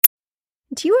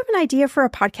Do you have an idea for a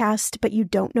podcast, but you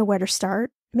don't know where to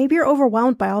start? Maybe you're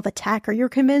overwhelmed by all the tech, or you're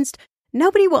convinced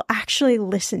nobody will actually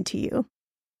listen to you.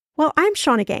 Well, I'm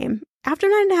Shannah Game. After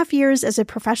 9.5 years as a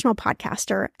professional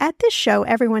podcaster, at this show,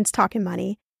 everyone's talking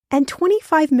money, and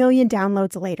 25 million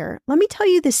downloads later, let me tell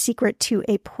you the secret to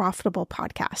a profitable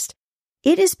podcast.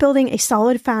 It is building a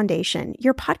solid foundation,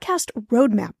 your podcast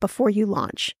roadmap before you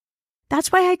launch. That's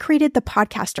why I created the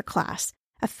Podcaster Class,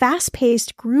 a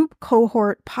fast-paced group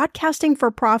cohort podcasting for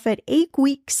profit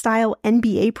 8-week style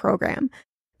MBA program.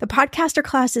 The Podcaster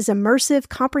Class is immersive,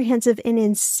 comprehensive, and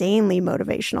insanely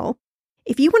motivational.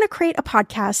 If you want to create a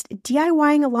podcast,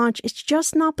 DIYing a launch is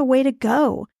just not the way to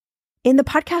go. In the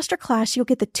Podcaster Class, you'll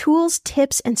get the tools,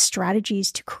 tips, and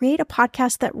strategies to create a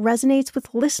podcast that resonates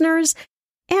with listeners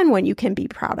and one you can be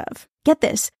proud of. Get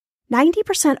this,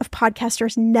 90% of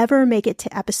podcasters never make it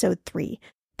to episode 3.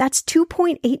 That's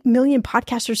 2.8 million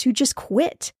podcasters who just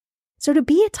quit. So to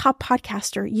be a top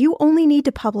podcaster, you only need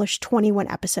to publish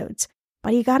 21 episodes,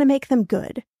 but you got to make them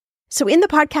good. So in the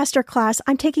Podcaster Class,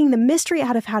 I'm taking the mystery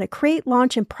out of how to create,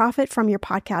 launch, and profit from your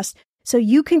podcast so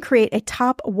you can create a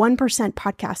top 1%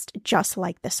 podcast just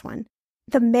like this one.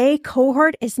 The May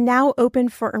cohort is now open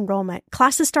for enrollment.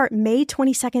 Classes start May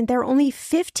 22nd. There are only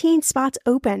 15 spots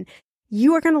open.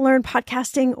 You are going to learn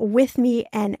podcasting with me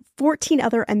and 14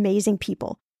 other amazing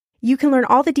people. You can learn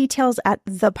all the details at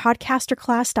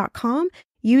thepodcasterclass.com.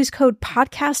 Use code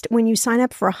PODCAST when you sign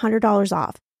up for $100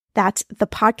 off. That's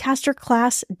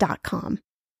thepodcasterclass.com.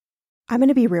 I'm going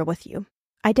to be real with you.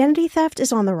 Identity theft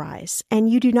is on the rise, and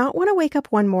you do not want to wake up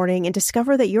one morning and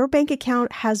discover that your bank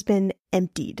account has been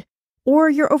emptied, or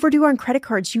you're overdue on credit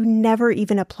cards you never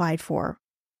even applied for.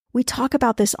 We talk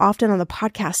about this often on the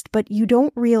podcast, but you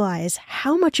don't realize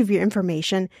how much of your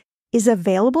information is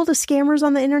available to scammers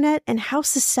on the internet and how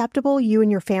susceptible you and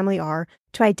your family are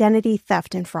to identity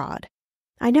theft and fraud.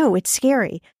 I know it's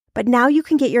scary, but now you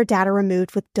can get your data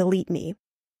removed with Delete Me.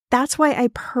 That's why I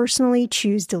personally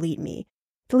choose Delete Me.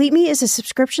 Delete Me is a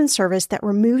subscription service that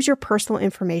removes your personal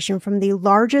information from the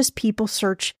largest people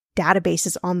search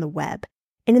databases on the web,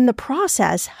 and in the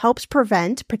process helps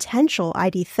prevent potential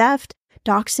ID theft,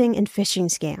 doxing, and phishing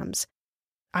scams.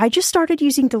 I just started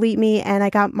using Delete Me and I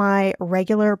got my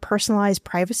regular personalized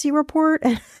privacy report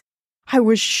and I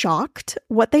was shocked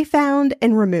what they found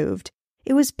and removed.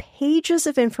 It was pages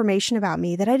of information about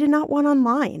me that I did not want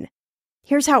online.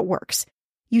 Here's how it works.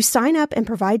 You sign up and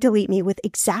provide Delete Me with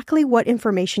exactly what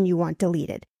information you want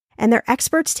deleted, and their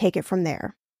experts take it from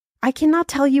there. I cannot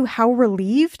tell you how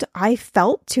relieved I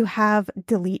felt to have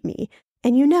Delete Me.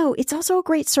 And it's also a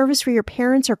great service for your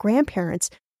parents or grandparents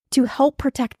to help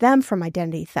protect them from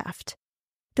identity theft.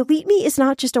 Delete Me is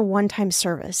not just a one-time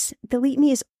service. Delete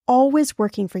Me is always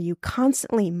working for you,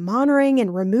 constantly monitoring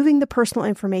and removing the personal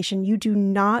information you do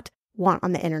not want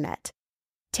on the internet.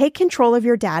 Take control of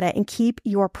your data and keep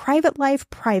your private life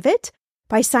private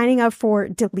by signing up for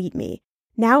Delete Me,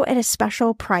 now at a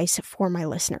special price for my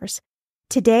listeners.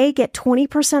 Today, get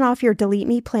 20% off your Delete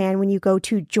Me plan when you go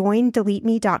to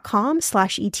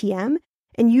joindeleteme.com/ETM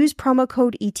and use promo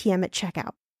code ETM at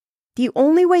checkout. The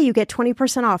only way you get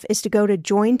 20% off is to go to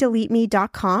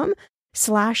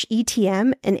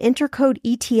joindeleteme.com/ETM and enter code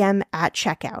ETM at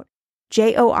checkout.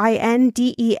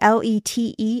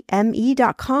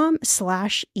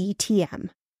 joindeleteme.com/ETM.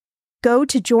 Go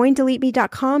to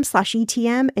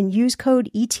joindeleteme.com/ETM and use code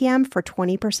ETM for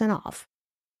 20% off.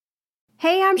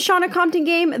 Hey, I'm Shannah Compton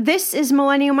Game. This is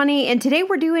Millennial Money, and today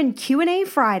we're doing Q&A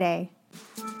Friday.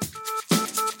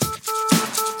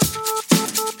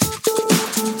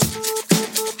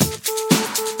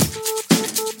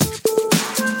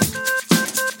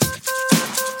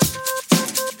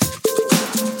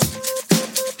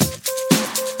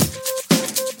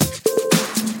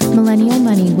 Millennial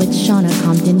Money with Shannah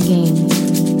Compton Game.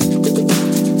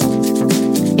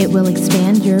 It will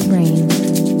expand your brain.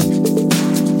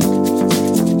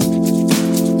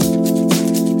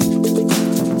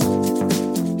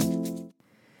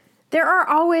 There are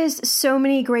always so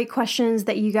many great questions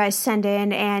that you guys send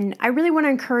in, and I really want to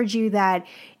encourage you that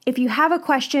if you have a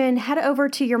question, head over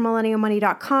to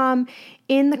yourmillennialmoney.com.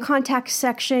 In the contact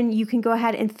section, you can go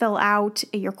ahead and fill out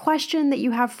your question that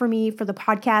you have for me for the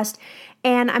podcast,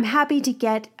 and I'm happy to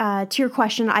get to your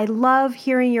question. I love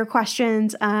hearing your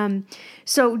questions,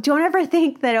 so don't ever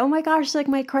think that, oh my gosh, like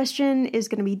my question is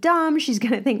going to be dumb. She's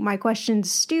going to think my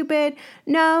question's stupid.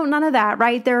 No, none of that,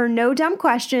 right? There are no dumb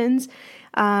questions.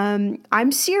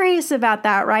 I'm serious about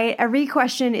that, right? Every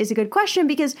question is a good question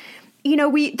because,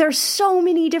 there's so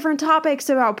many different topics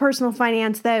about personal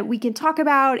finance that we can talk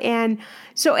about. And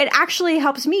so it actually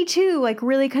helps me too, like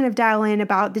really kind of dial in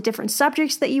about the different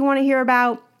subjects that you want to hear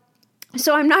about.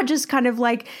 So I'm not just kind of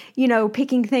like,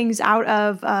 picking things out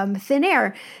of thin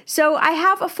air. So I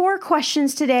have 4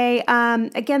 questions today.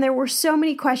 Again, there were so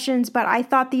many questions, but I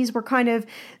thought these were kind of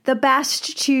the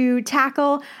best to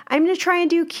tackle. I'm going to try and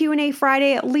do Q&A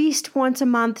Friday at least once a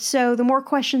month. So the more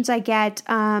questions I get,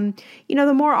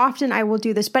 the more often I will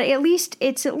do this. But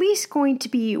it's at least going to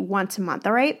be once a month.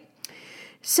 All right.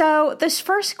 So this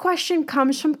first question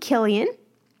comes from Killian.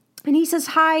 And he says,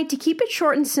 hi, to keep it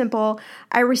short and simple,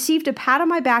 I received a pat on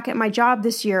my back at my job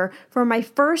this year for my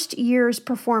first year's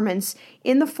performance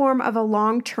in the form of a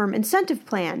long-term incentive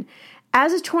plan.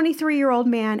 As a 23-year-old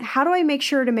man, how do I make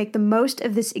sure to make the most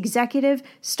of this executive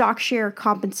stock share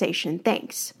compensation?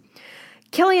 Thanks.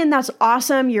 Killian, that's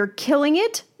awesome. You're killing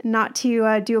it. Not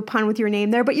to do a pun with your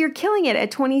name there, but you're killing it at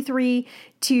 23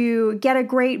 to get a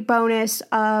great bonus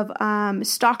of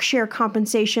stock share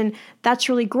compensation. That's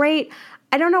really great.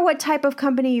 I don't know what type of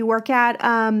company you work at.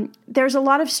 There's a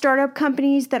lot of startup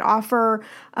companies that offer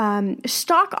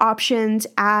stock options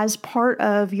as part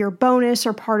of your bonus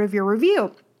or part of your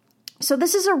review. So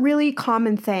this is a really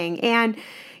common thing. And,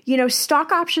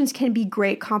 stock options can be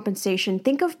great compensation.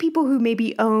 Think of people who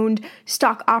maybe owned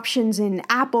stock options in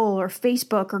Apple or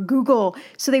Facebook or Google.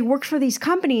 So they worked for these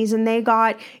companies and they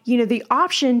got, the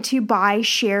option to buy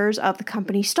shares of the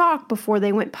company stock before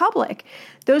they went public.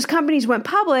 Those companies went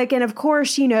public, and of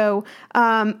course, they're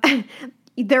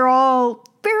all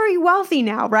very wealthy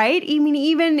now, right? I mean,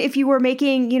 even if you were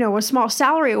making, a small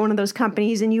salary at one of those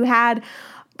companies and you had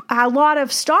a lot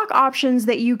of stock options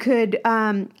that you could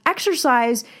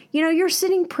exercise, you're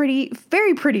sitting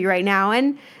very pretty right now.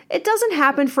 And it doesn't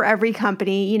happen for every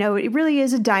company. It really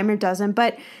is a dime a dozen.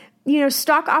 But,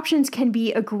 stock options can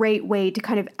be a great way to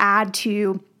kind of add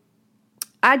to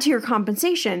your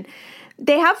compensation.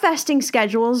 They have vesting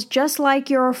schedules just like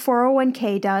your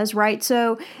 401k does, right?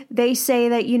 So they say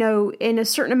that, in a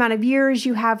certain amount of years,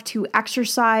 you have to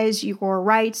exercise your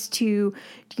rights to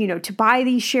buy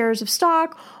these shares of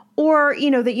stock, or,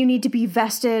 that you need to be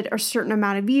vested a certain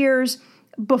amount of years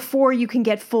before you can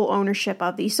get full ownership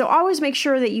of these. So always make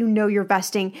sure that you know your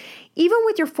vesting. Even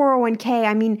with your 401k,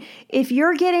 I mean, if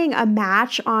you're getting a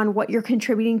match on what you're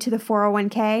contributing to the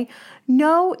 401k,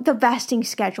 know the vesting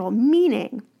schedule,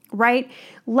 meaning, right?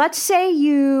 Let's say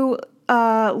you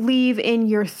leave in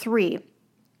year 3,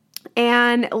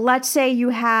 and let's say you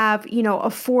have, a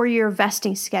 4-year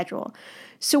vesting schedule.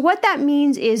 So what that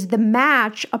means is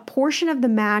a portion of the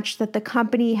match that the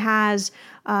company has,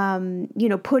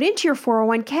 put into your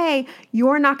 401k,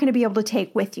 you're not going to be able to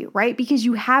take with you, right? Because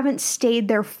you haven't stayed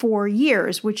there 4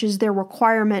 years, which is their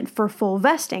requirement for full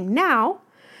vesting. Now,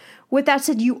 with that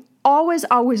said, you always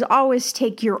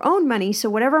take your own money. So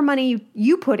whatever money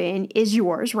you put in is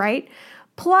yours, right?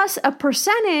 Plus a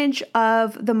percentage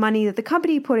of the money that the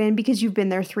company put in because you've been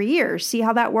there 3 years. See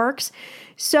how that works?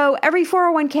 So every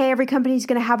 401k, every company is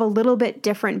going to have a little bit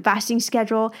different vesting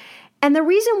schedule. And the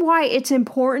reason why it's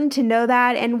important to know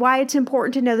that, and why it's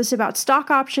important to know this about stock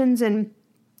options and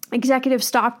executive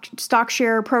stock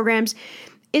share programs,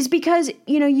 is because,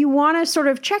 you want to sort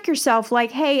of check yourself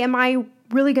like, hey, am I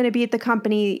really going to be at the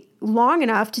company long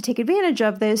enough to take advantage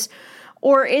of this?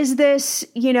 Or is this,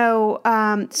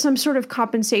 some sort of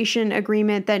compensation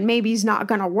agreement that maybe is not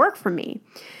going to work for me?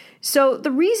 So the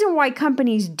reason why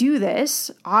companies do this,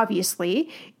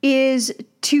 obviously, is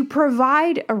to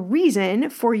provide a reason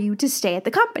for you to stay at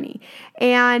the company.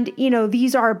 And,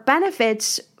 these are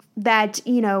benefits that,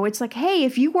 it's like, hey,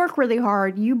 if you work really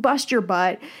hard, you bust your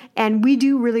butt, and we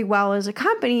do really well as a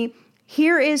company,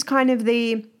 here is kind of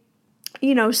the,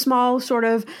 small sort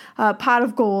of pot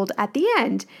of gold at the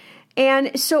end.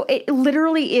 And so it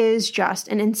literally is just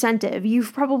an incentive.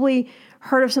 You've probably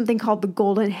heard of something called the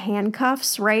golden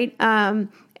handcuffs, right? And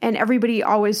everybody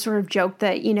always sort of joked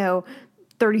that,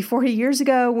 30, 40 years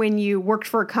ago when you worked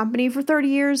for a company for 30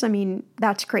 years, I mean,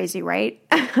 that's crazy, right?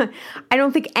 I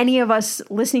don't think any of us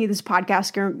listening to this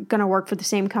podcast are going to work for the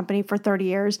same company for 30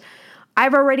 years.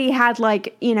 I've already had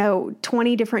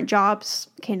 20 different jobs.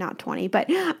 Okay, not 20, but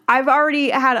I've already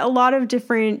had a lot of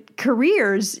different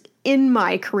careers in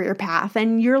my career path,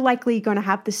 and you're likely going to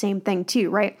have the same thing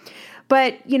too, right?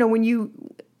 But, when you,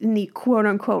 in the quote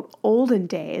unquote olden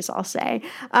days, I'll say,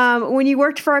 when you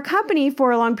worked for a company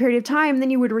for a long period of time,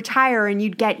 then you would retire and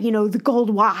you'd get, the gold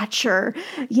watch or,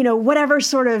 whatever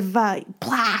sort of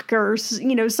plaque or,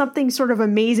 something sort of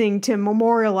amazing to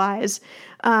memorialize,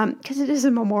 because it is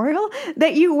a memorial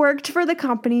that you worked for the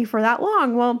company for that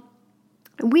long. Well,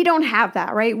 we don't have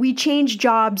that, right? We change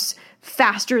jobs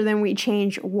faster than we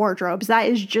change wardrobes. That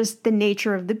is just the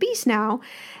nature of the beast now.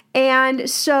 And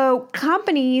so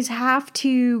companies have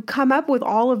to come up with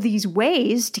all of these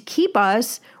ways to keep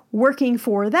us working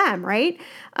for them, right?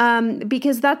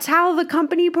 Because that's how the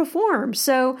company performs.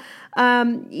 So,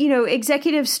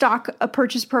 executive stock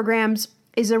purchase programs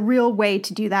is a real way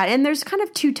to do that. And there's kind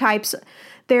of two types.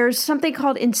 There's something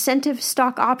called incentive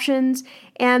stock options,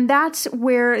 and that's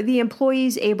where the employee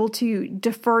is able to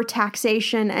defer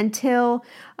taxation until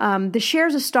the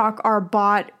shares of stock are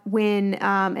bought when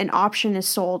an option is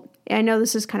sold. I know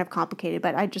this is kind of complicated,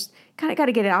 but I just kind of got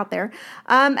to get it out there.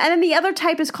 And then the other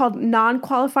type is called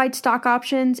non-qualified stock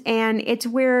options, and it's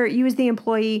where you as the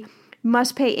employee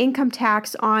must pay income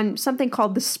tax on something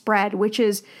called the spread, which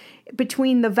is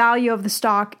between the value of the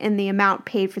stock and the amount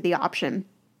paid for the option.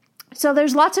 So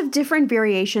there's lots of different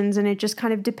variations, and it just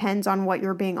kind of depends on what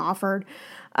you're being offered.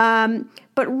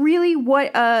 But really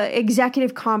what an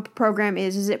executive comp program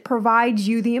is it provides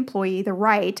you, the employee, the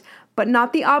right, but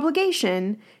not the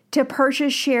obligation to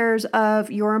purchase shares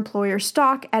of your employer's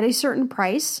stock at a certain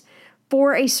price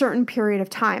for a certain period of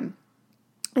time.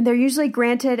 And they're usually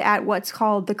granted at what's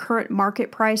called the current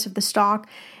market price of the stock.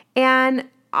 And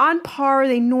on par,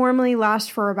 they normally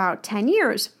last for about 10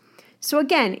 years. So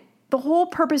again, the whole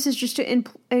purpose is just to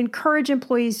encourage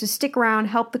employees to stick around,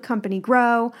 help the company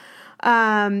grow.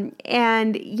 It's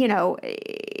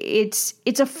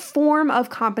a form of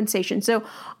compensation. So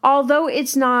although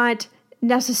it's not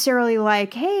necessarily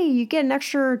like, hey, you get an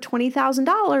extra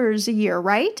 $20,000 a year,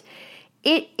 right?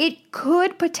 It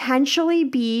could potentially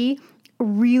be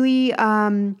really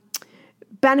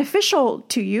beneficial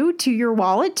to you, to your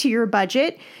wallet, to your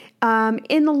budget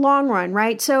in the long run,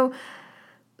 right? So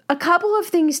a couple of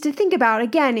things to think about,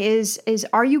 again, is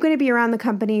are you going to be around the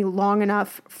company long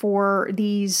enough for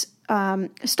these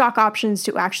stock options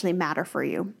to actually matter for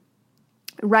you,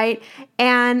 right?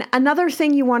 And another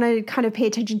thing you want to kind of pay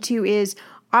attention to is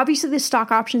obviously the stock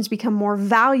options become more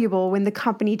valuable when the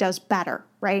company does better,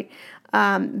 right?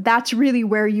 That's really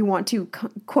where you want to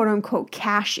quote unquote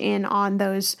cash in on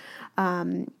those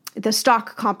the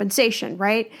stock compensation,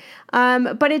 right?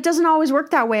 But it doesn't always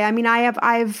work that way. I mean,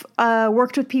 I've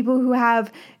worked with people who have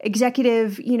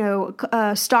executive,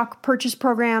 stock purchase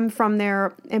program from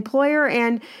their employer,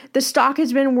 and the stock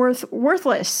has been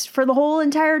worthless for the whole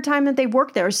entire time that they've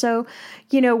worked there. So,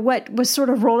 what was sort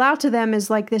of rolled out to them is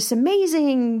like this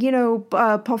amazing,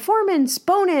 performance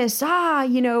bonus,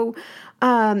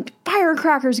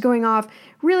 firecrackers going off,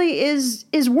 really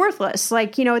is worthless.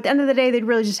 Like, at the end of the day, they'd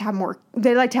really just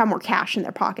they'd like to have more cash in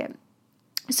their pocket.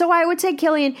 So I would say,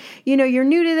 Killian, you're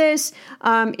new to this.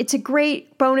 It's a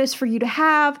great bonus for you to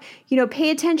have.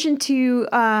 Pay attention to,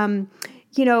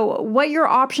 what your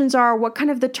options are, what kind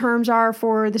of the terms are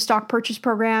for the stock purchase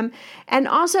program, and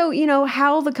also,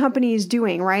 how the company is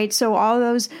doing, right? So all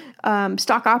those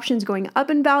stock options going up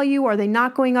in value, are they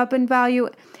not going up in value?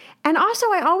 And also,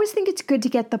 I always think it's good to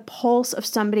get the pulse of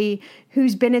somebody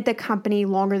who's been at the company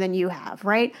longer than you have,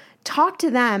 right? Talk to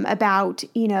them about,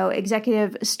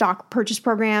 executive stock purchase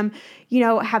program.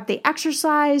 Have they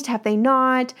exercised? Have they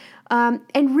not?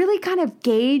 And really kind of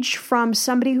gauge from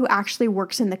somebody who actually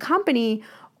works in the company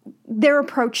their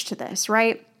approach to this,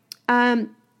 right?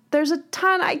 There's a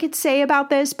ton I could say about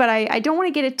this, but I don't want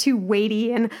to get it too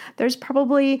weighty. And there's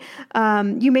probably,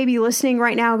 you may be listening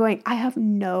right now going, I have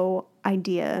no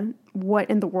idea what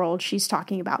in the world she's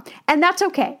talking about. And that's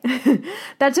okay.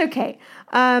 That's okay.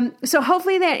 So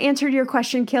hopefully that answered your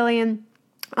question, Killian.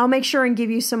 I'll make sure and give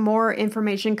you some more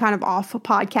information kind of off a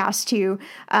podcast too,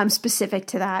 specific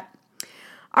to that.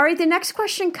 All right. The next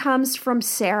question comes from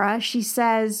Sarah. She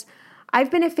says,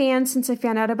 I've been a fan since I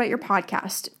found out about your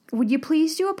podcast. Would you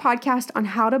please do a podcast on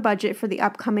how to budget for the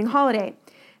upcoming holiday?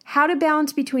 How to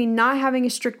balance between not having a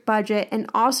strict budget and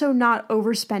also not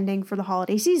overspending for the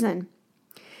holiday season?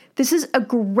 This is a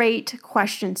great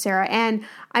question, Sarah, and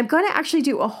I'm going to actually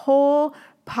do a whole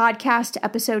podcast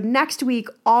episode next week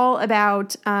all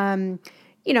about,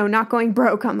 not going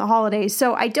broke on the holidays.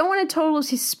 So I don't want to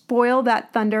totally spoil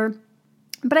that thunder,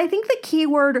 but I think the key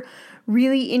word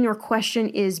really in your question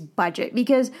is budget,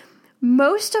 because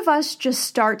most of us just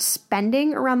start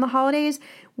spending around the holidays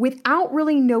without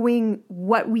really knowing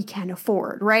what we can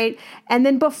afford, right? And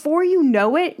then before you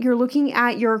know it, you're looking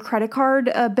at your credit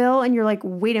card bill and you're like,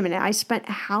 wait a minute, I spent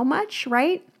how much,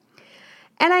 right?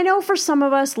 And I know for some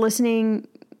of us listening,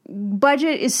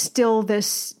 budget is still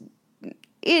it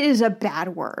is a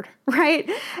bad word, right?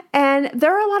 And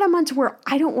there are a lot of months where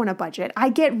I don't want to budget. I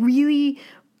get really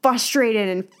frustrated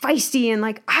and feisty and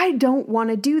like, I don't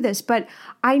want to do this, but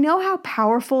I know how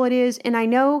powerful it is. And I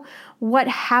know what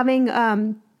having,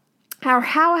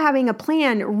 how having a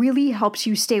plan really helps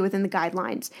you stay within the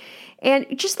guidelines. And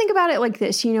just think about it like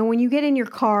this, when you get in your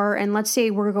car and let's say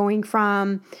we're going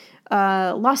from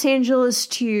Los Angeles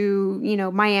to,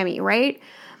 Miami, right?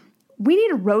 we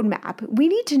need a roadmap. We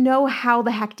need to know how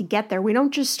the heck to get there. We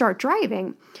don't just start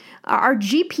driving. Our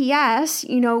GPS,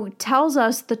 tells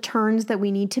us the turns that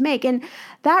we need to make. And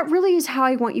that really is how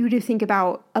I want you to think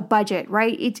about a budget,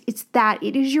 right? It's that.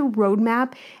 It is your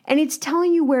roadmap, and it's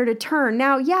telling you where to turn.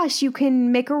 Now, yes, you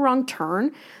can make a wrong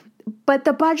turn, but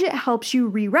the budget helps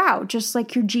you reroute, just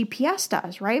like your GPS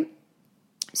does, right?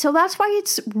 So that's why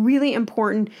it's really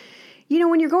important,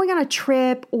 when you're going on a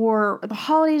trip or the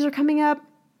holidays are coming up,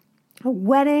 a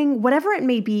wedding, whatever it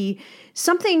may be,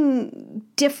 something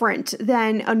different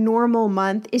than a normal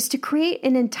month is to create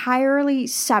an entirely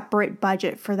separate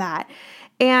budget for that.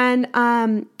 And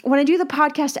when I do the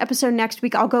podcast episode next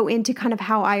week, I'll go into kind of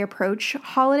how I approach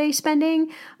holiday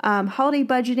spending, holiday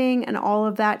budgeting, and all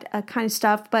of that kind of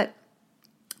stuff. But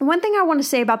one thing I want to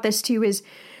say about this too is,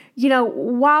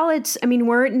 while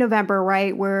we're in November,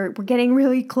 right? We're getting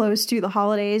really close to the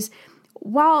holidays.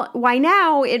 Why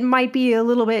now it might be a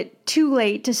little bit too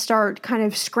late to start kind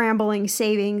of scrambling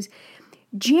savings,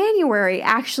 January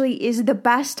actually is the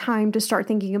best time to start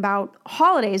thinking about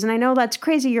holidays. And I know that's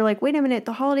crazy. You're like, wait a minute,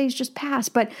 the holidays just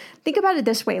passed. But think about it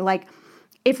this way. Like,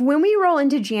 if when we roll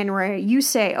into January, you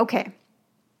say, okay,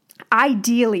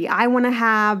 ideally, I want to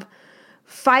have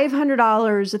 $500,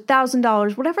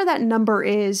 $1,000, whatever that number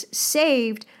is,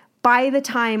 saved by the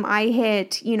time I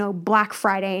hit, Black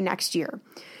Friday next year.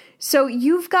 So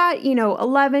you've got,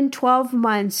 11, 12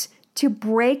 months to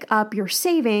break up your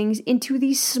savings into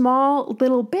these small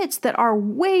little bits that are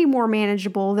way more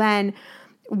manageable than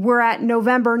we're at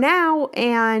November now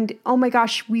and, oh my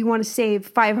gosh, we want to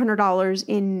save $500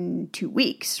 in 2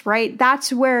 weeks, right?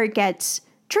 That's where it gets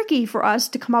tricky for us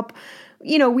to come up.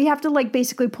 We have to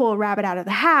basically pull a rabbit out of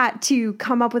the hat to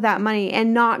come up with that money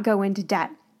and not go into debt.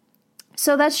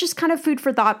 So that's just kind of food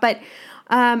for thought, but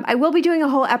I will be doing a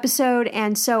whole episode,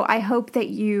 and so I hope that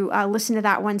you listen to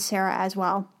that one, Sarah, as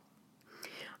well.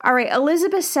 All right,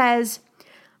 Elizabeth says,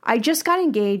 I just got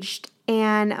engaged,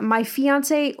 and my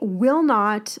fiance will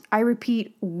not, I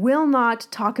repeat, will not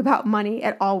talk about money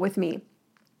at all with me.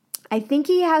 I think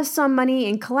he has some money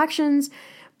in collections,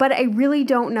 but I really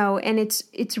don't know, and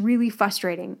it's really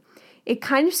frustrating. It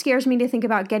kind of scares me to think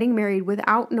about getting married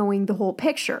without knowing the whole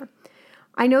picture.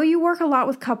 I know you work a lot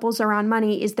with couples around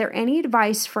money. Is there any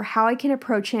advice for how I can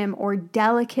approach him or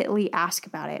delicately ask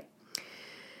about it?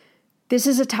 This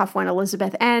is a tough one,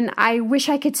 Elizabeth, and I wish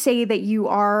I could say that you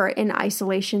are in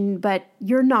isolation, but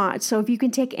you're not. So if you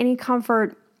can take any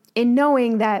comfort in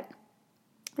knowing that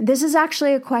this is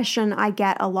actually a question I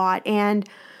get a lot, and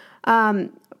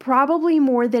probably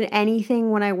more than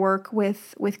anything when I work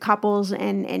with couples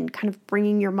and kind of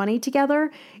bringing your money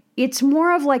together, it's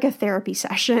more of like a therapy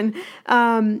session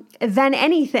than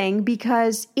anything,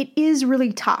 because it is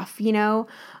really tough,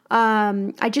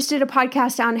 I just did a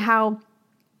podcast on how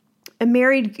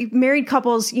married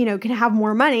couples, can have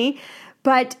more money,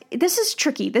 but this is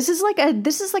tricky. This is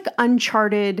like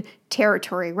uncharted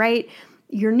territory, right?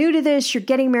 You're new to this, you're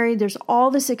getting married, there's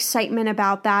all this excitement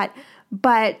about that,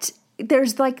 but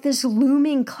there's this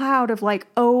looming cloud of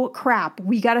oh crap,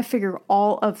 we got to figure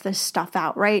all of this stuff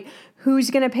out, right?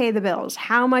 Who's going to pay the bills?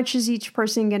 How much is each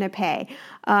person going to pay?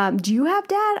 Do you have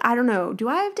debt? I don't know. Do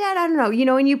I have debt? I don't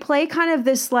know. And you play kind of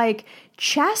this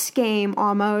chess game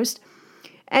almost.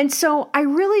 And so I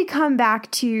really come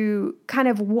back to kind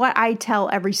of what I tell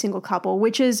every single couple,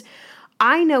 which is,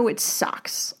 I know it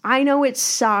sucks. I know it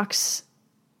sucks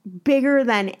bigger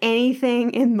than anything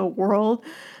in the world.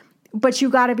 But you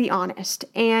got to be honest,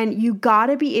 and you got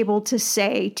to be able to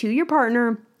say to your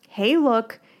partner, hey,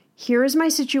 look, here is my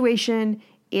situation.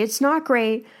 It's not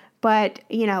great, but,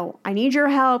 I need your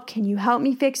help. Can you help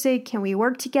me fix it? Can we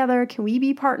work together? Can we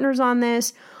be partners on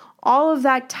this? All of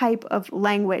that type of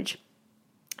language.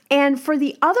 And for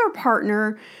the other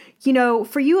partner,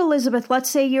 for you, Elizabeth, let's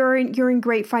say you're in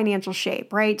great financial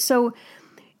shape, right? So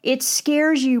it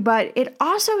scares you, but it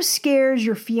also scares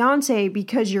your fiance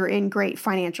because you're in great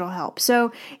financial health.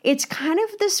 So it's kind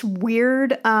of this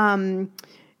weird,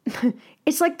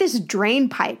 it's like this drain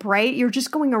pipe, right? You're just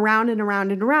going around and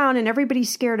around and around, and everybody's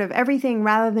scared of everything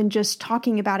rather than just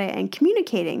talking about it and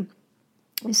communicating.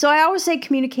 So I always say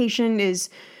communication is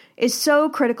so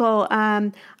critical.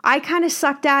 I kind of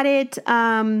sucked at it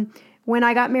when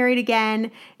I got married again,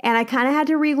 and I kind of had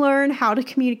to relearn how to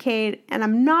communicate, and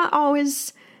I'm not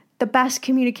always the best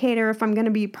communicator, if I'm going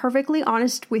to be perfectly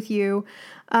honest with you.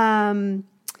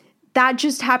 That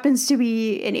just happens to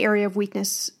be an area of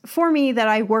weakness for me that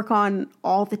I work on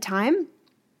all the time.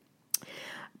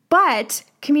 But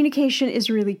communication is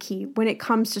really key when it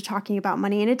comes to talking about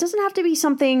money. And it doesn't have to be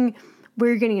something where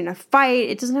you're getting in a fight.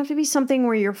 It doesn't have to be something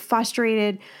where you're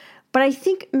frustrated. But I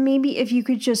think maybe if you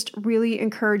could just really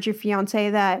encourage your fiance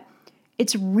that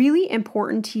it's really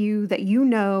important to you that you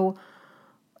know,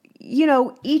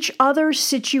 each other's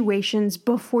situations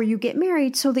before you get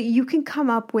married so that you can come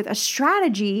up with a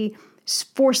strategy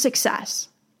for success,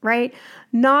 right?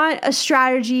 Not a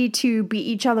strategy to beat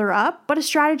each other up, but a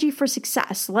strategy for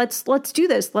success. Let's do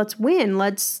this. Let's win.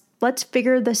 Let's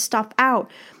figure this stuff out.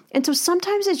 And so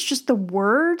sometimes it's just the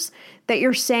words that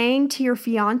you're saying to your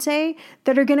fiance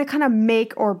that are going to kind of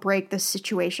make or break the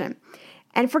situation.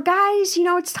 And for guys,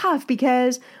 it's tough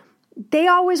because they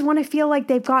always want to feel like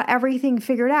they've got everything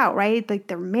figured out, right? Like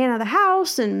they're man of the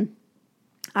house and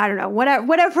I don't know,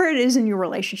 whatever it is in your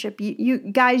relationship. You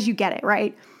guys, you get it,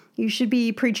 right? You should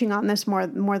be preaching on this more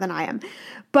than I am.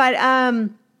 But,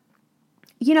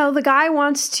 the guy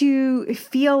wants to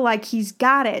feel like he's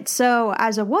got it. So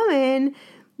as a woman,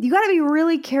 you got to be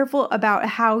really careful about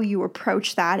how you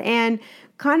approach that. And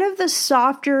kind of the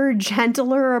softer,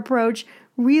 gentler approach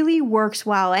really works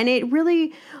well. And it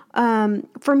really,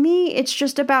 for me, it's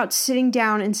just about sitting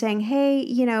down and saying, hey,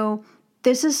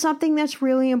 this is something that's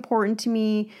really important to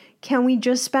me. Can we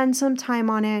just spend some time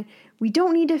on it? We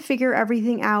don't need to figure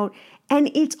everything out.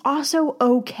 And it's also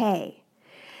okay.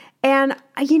 And,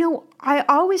 I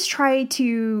always try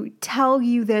to tell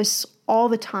you this all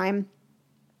the time,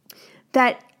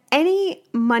 that any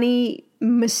money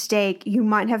mistake you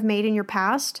might have made in your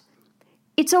past,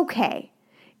 it's okay.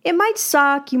 It might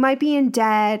suck. You might be in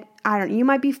debt. You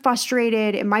might be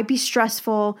frustrated. It might be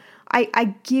stressful.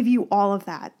 I give you all of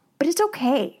that, but it's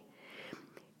okay.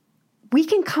 We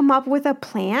can come up with a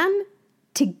plan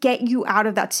to get you out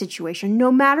of that situation,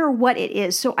 no matter what it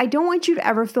is. So I don't want you to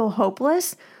ever feel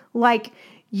hopeless, like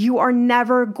you are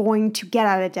never going to get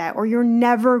out of debt, or you're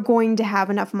never going to have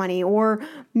enough money, or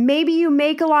maybe you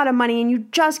make a lot of money and you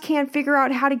just can't figure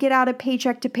out how to get out of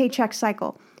paycheck to paycheck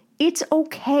cycle. It's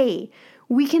okay.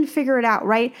 We can figure it out,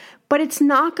 right? But it's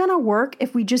not going to work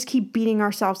if we just keep beating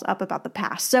ourselves up about the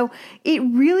past. So it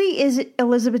really is,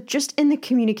 Elizabeth, just in the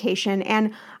communication.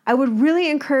 And I would really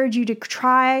encourage you to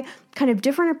try kind of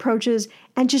different approaches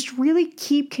and just really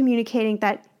keep communicating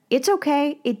that it's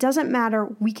okay. It doesn't matter.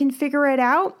 We can figure it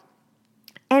out.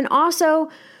 And also,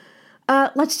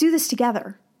 let's do this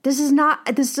together. This does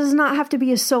not have to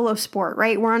be a solo sport,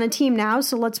 right? We're on a team now,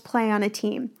 so let's play on a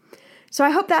team. So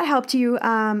I hope that helped you.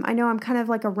 I know I'm kind of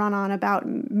like a run-on about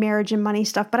marriage and money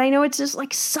stuff, but I know it's just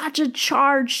like such a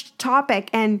charged topic.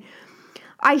 And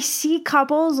I see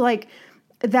couples like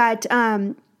that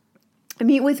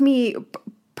meet with me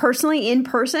personally in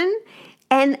person,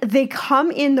 and they come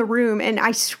in the room, and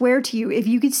I swear to you, if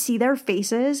you could see their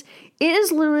faces, it is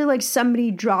literally like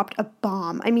somebody dropped a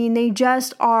bomb. I mean, they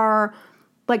just are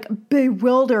like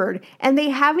bewildered, and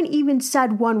they haven't even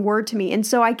said one word to me. And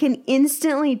so I can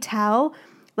instantly tell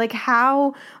like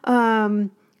how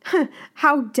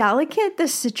delicate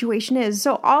this situation is.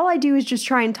 So all I do is just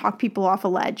try and talk people off a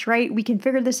ledge, right? We can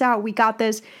figure this out. We got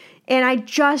this. And I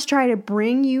just try to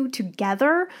bring you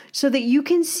together so that you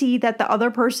can see that the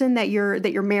other person that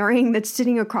you're marrying that's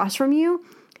sitting across from you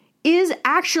is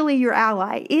actually your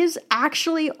ally, is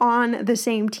actually on the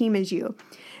same team as you.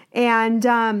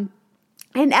 And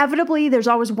inevitably, there's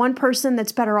always one person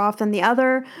that's better off than the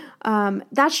other.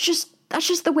 That's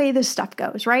just the way this stuff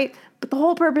goes, right? But the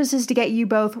whole purpose is to get you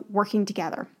both working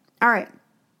together. All right.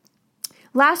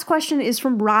 Last question is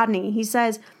from Rodney. He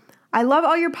says, I love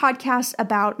all your podcasts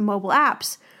about mobile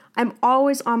apps. I'm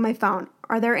always on my phone.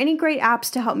 Are there any great apps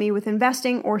to help me with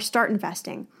investing or start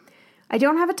investing? I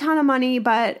don't have a ton of money,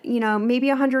 but maybe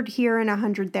 100 here and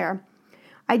 100 there.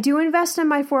 I do invest in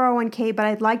my 401k, but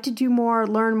I'd like to do more,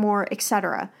 learn more,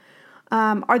 etc.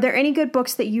 Are there any good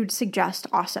books that you'd suggest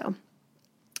also?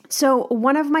 So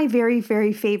one of my very,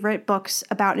 very favorite books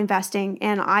about investing,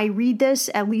 and I read this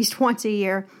at least once a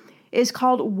year, is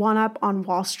called One Up on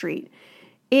Wall Street.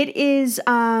 It is,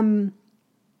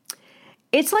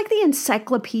 it's like the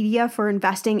encyclopedia for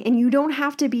investing, and you don't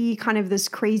have to be kind of this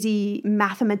crazy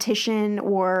mathematician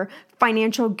or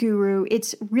financial guru.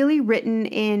 It's really written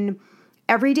in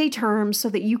everyday terms so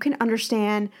that you can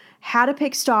understand how to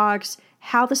pick stocks,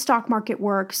 how the stock market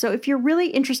works. So if you're really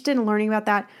interested in learning about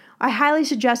that, I highly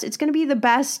suggest. It's going to be the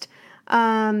best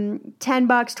 $10,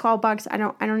 $12. I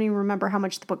don't even remember how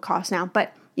much the book costs now,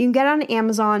 but you can get it on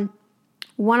Amazon.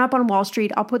 One Up on Wall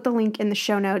Street. I'll put the link in the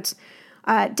show notes.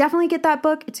 Definitely get that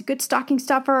book. It's a good stocking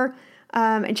stuffer,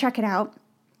 and check it out.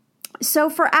 So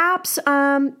for apps,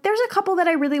 there's a couple that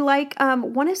I really like.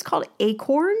 One is called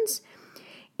Acorns,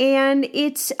 and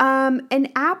it's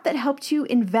an app that helps you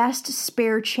invest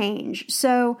spare change.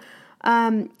 So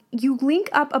you link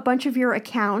up a bunch of your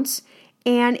accounts,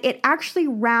 and it actually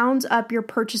rounds up your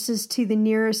purchases to the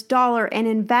nearest dollar and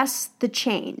invests the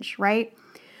change, right?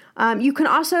 You can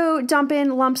also dump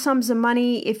in lump sums of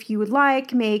money if you would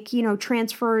like, make,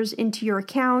 transfers into your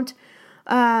account.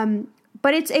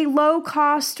 But it's a low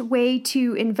cost way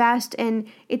to invest, and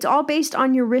it's all based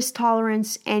on your risk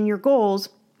tolerance and your goals.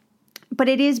 But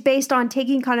it is based on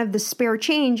taking kind of the spare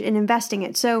change and investing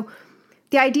it. So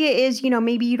the idea is,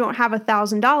 maybe you don't have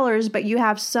 $1,000, but you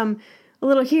have a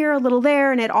little here, a little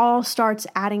there, and it all starts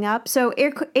adding up. So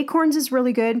Acorns is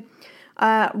really good.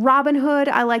 Robinhood,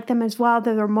 I like them as well.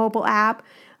 They're their mobile app.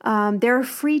 They're a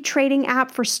free trading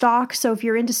app for stocks. So if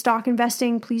you're into stock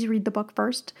investing, please read the book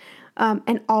first.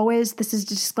 And always, this is a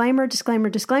disclaimer.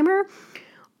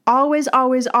 Always,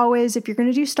 if you're going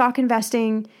to do stock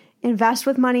investing, invest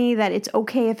with money that it's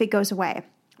okay if it goes away.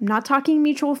 I'm not talking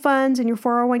mutual funds and your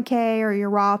 401k or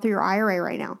your Roth or your IRA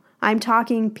right now. I'm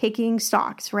talking picking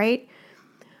stocks, right?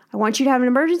 I want you to have an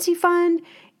emergency fund,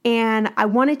 and I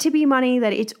want it to be money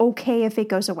that it's okay if it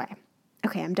goes away.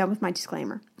 Okay, I'm done with my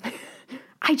disclaimer.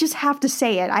 I just have to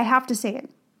say it. I have to say it.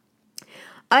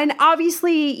 And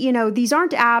obviously, these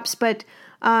aren't apps, but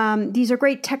these are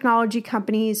great technology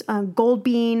companies.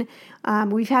 Goldbean,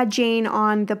 we've had Jane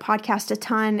on the podcast a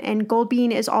ton, and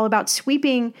Goldbean is all about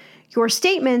sweeping your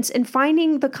statements and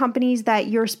finding the companies that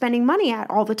you're spending money at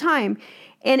all the time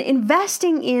and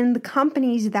investing in the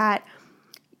companies that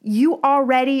you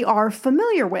already are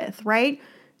familiar with, right?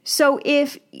 So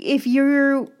if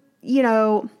you're,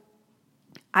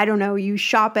 I don't know, you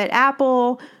shop at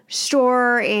Apple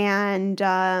Store and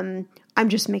I'm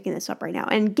just making this up right now,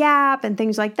 and Gap and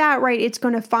things like that, right? It's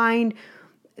going to find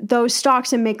those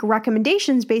stocks and make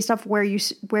recommendations based off where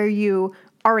you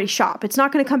already shop. It's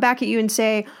not going to come back at you and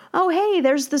say, oh, hey,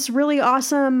 there's this really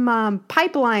awesome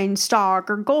pipeline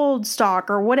stock or gold stock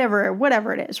or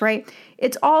whatever it is, right?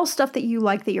 It's all stuff that you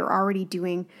like, that you're already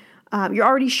doing. You're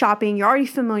already shopping. You're already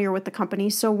familiar with the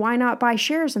company. So why not buy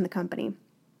shares in the company?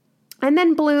 And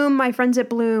then Bloom, my friends at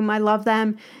Bloom, I love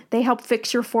them. They help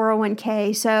fix your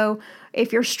 401k. So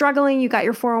if you're struggling, you got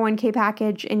your 401k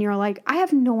package and you're like, I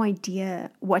have no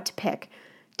idea what to pick.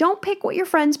 Don't pick what your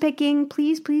friend's picking.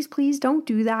 Please, please, please don't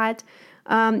do that.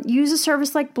 Use a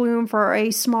service like Bloom for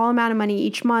a small amount of money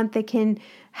each month that can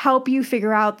help you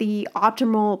figure out the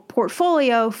optimal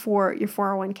portfolio for your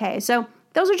 401k. So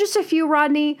those are just a few,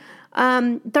 Rodney.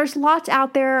 There's lots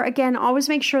out there. Again, always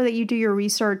make sure that you do your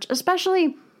research,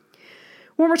 especially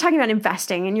when we're talking about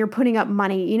investing and you're putting up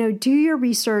money. Do your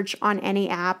research on any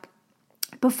app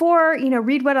before,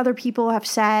 read what other people have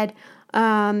said.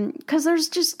 Because there's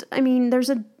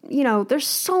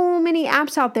so many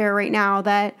apps out there right now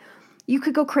that you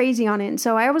could go crazy on it. And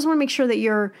so I always want to make sure that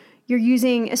you're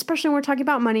using, especially when we're talking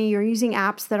about money, you're using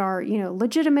apps that are,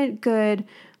 legitimate, good,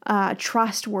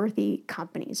 trustworthy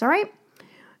companies. All right.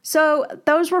 So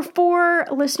those were 4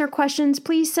 listener questions.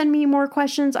 Please send me more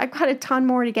questions. I've got a ton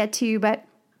more to get to, but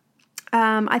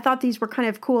I thought these were kind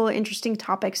of cool, interesting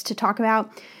topics to talk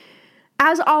about.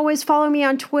 As always, follow me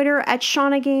on Twitter at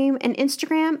ShaunaGame and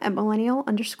Instagram at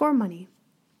millennial_money.